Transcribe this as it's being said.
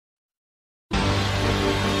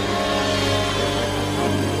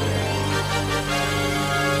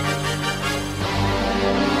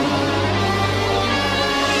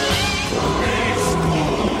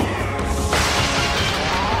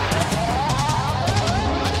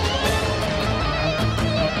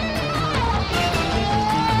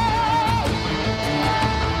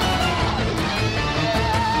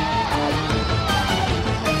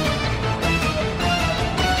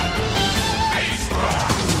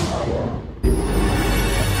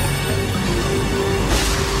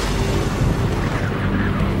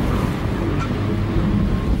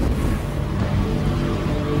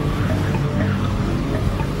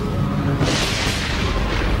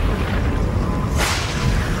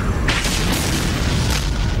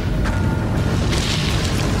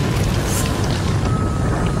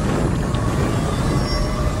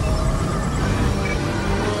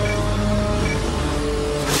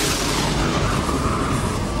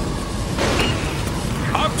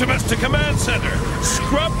Optimus to Command Center.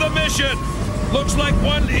 Scrub the mission. Looks like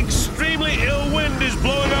one extremely ill wind is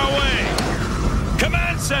blowing our way.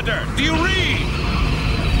 Command Center, do you read?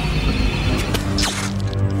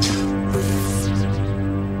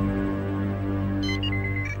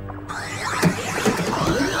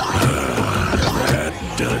 That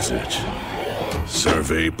does it.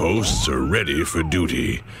 Survey posts are ready for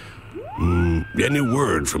duty. Any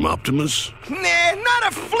word from Optimus? Nah, not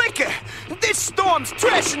a flicker. This storm's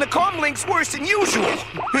trashing the comlinks worse than usual.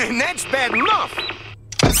 And that's bad enough.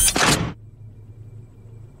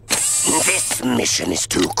 This mission is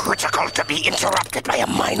too critical to be interrupted by a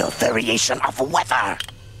minor variation of weather.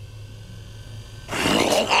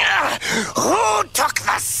 Who took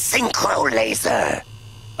the synchro laser?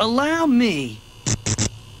 Allow me.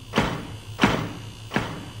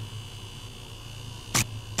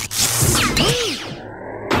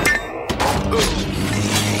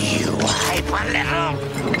 You hype a little.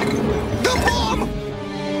 The bomb!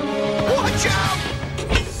 Watch out!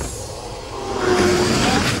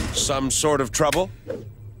 Some sort of trouble?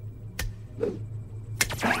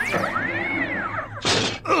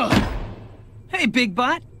 Hey, Big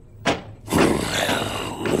Bot.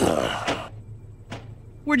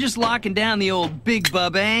 We're just locking down the old Big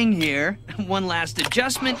Bubang here. One last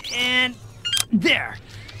adjustment, and there.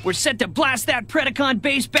 We're set to blast that Predacon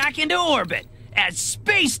base back into orbit as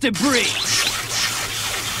space debris.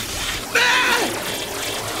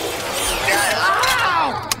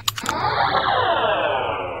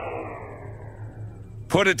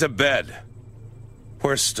 Put it to bed.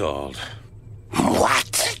 We're stalled.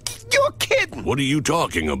 What? You're kidding! What are you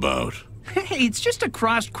talking about? Hey, it's just a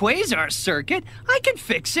crossed quasar circuit. I can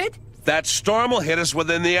fix it. That storm will hit us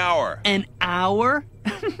within the hour. An hour?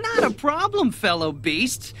 Not a problem, fellow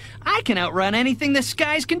beasts. I can outrun anything the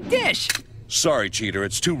skies can dish. Sorry, Cheater,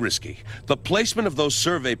 it's too risky. The placement of those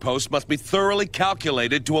survey posts must be thoroughly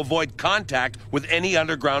calculated to avoid contact with any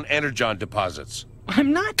underground energon deposits.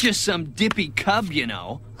 I'm not just some dippy cub, you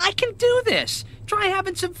know. I can do this. Try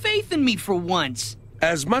having some faith in me for once.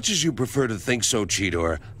 As much as you prefer to think so,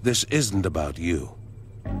 Cheetor, this isn't about you.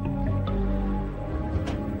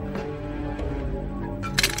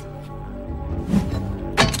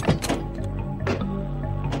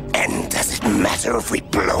 And does it matter if we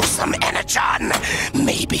blow some energon?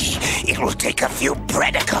 Maybe it will take a few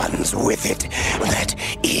Predacons with it. That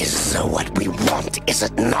is what we want, is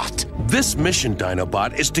it not? This mission,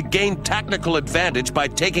 Dinobot, is to gain technical advantage by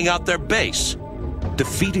taking out their base.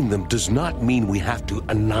 Defeating them does not mean we have to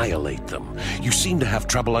annihilate them. You seem to have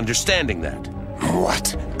trouble understanding that.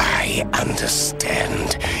 What I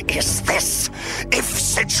understand is this. If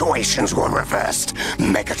situations were reversed,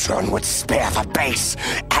 Megatron would spare the base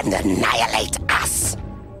and annihilate us.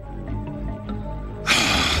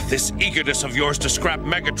 This eagerness of yours to scrap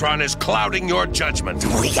Megatron is clouding your judgment.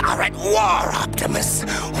 We are at war, Optimus.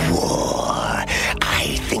 War.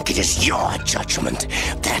 I think it is your judgment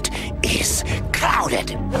that is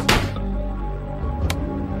clouded.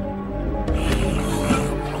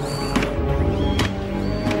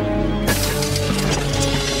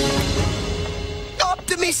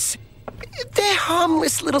 Optimus! They're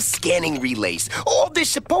harmless little scanning relays. All they're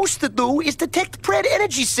supposed to do is detect Pred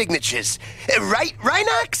energy signatures. Right,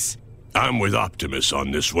 Rhinox? I'm with Optimus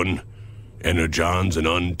on this one. Energon's an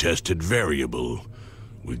untested variable.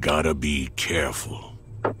 We gotta be careful.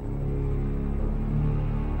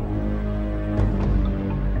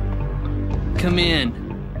 Come in.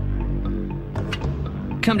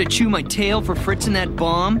 Come to chew my tail for fritzing that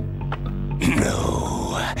bomb?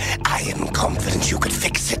 No, I am confident you could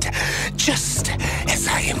fix it. Just as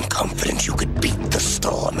I am confident you could beat the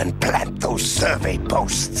storm and plant those survey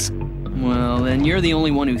posts. Well, then you're the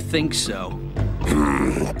only one who thinks so.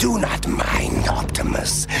 Do not mind,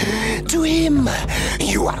 Optimus. To him,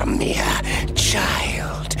 you are a mere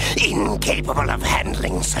child, incapable of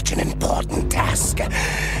handling such an important task.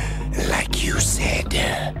 Like you said,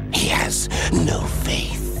 he has no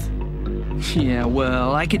faith. Yeah,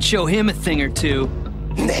 well, I could show him a thing or two.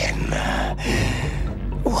 Then,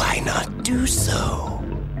 why not do so?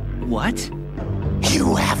 What?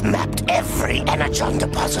 You have mapped every energon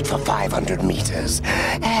deposit for 500 meters,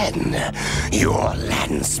 and your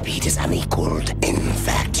land speed is unequaled. In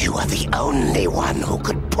fact, you are the only one who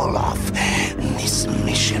could pull off this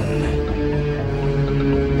mission.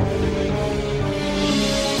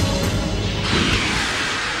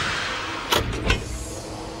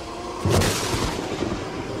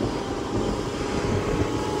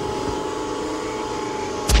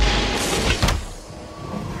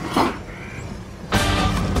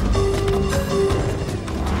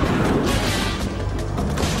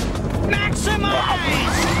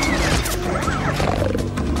 Maximize!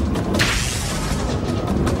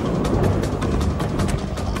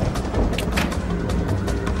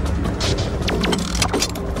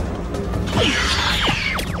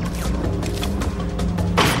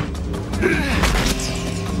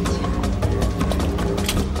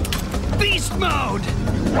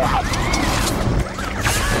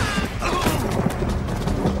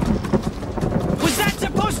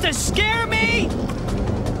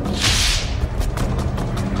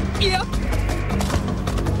 Yep.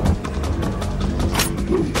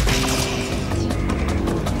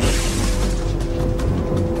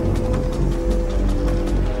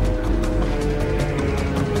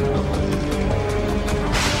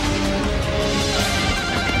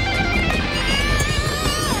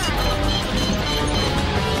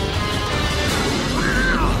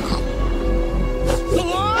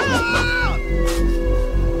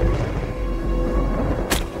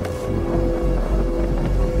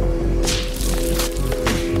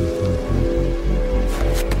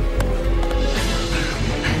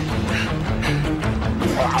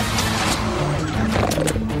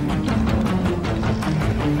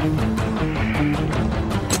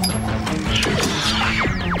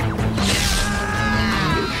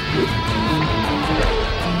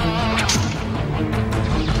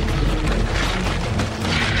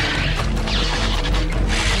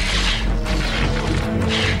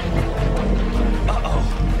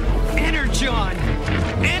 Energon!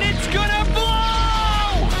 And it's gonna blow!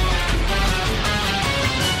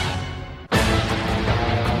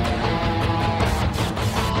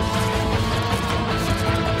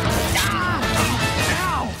 Ah!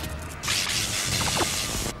 Ow!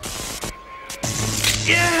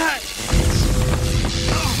 Yeah!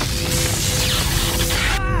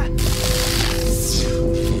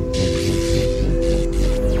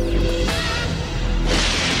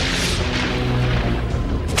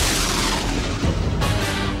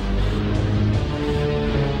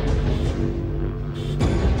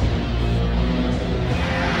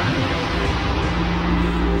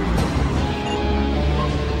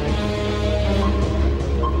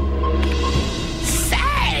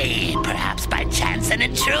 Say, perhaps by chance an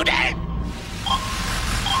intruder?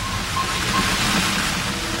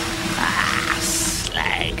 Ah,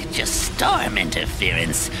 slag, just storm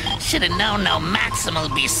interference. Should have known no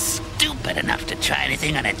Maximal be stupid enough to try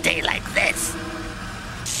anything on a day like this.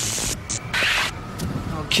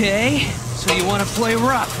 Okay, so you want to play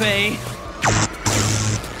rough, eh?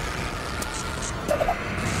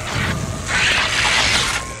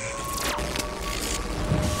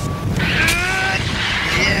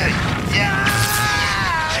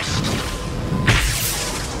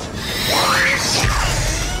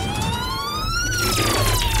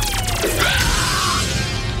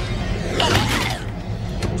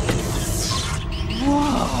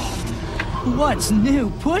 Whoa! What's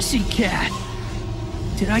new, Pussycat?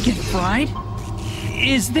 Did I get fried?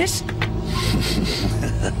 Is this...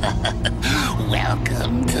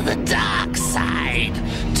 Welcome to the dark side,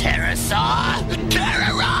 Pterosaur.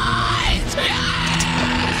 Terrorize!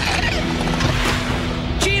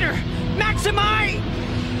 Cheater! Maximi!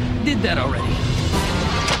 Did that already.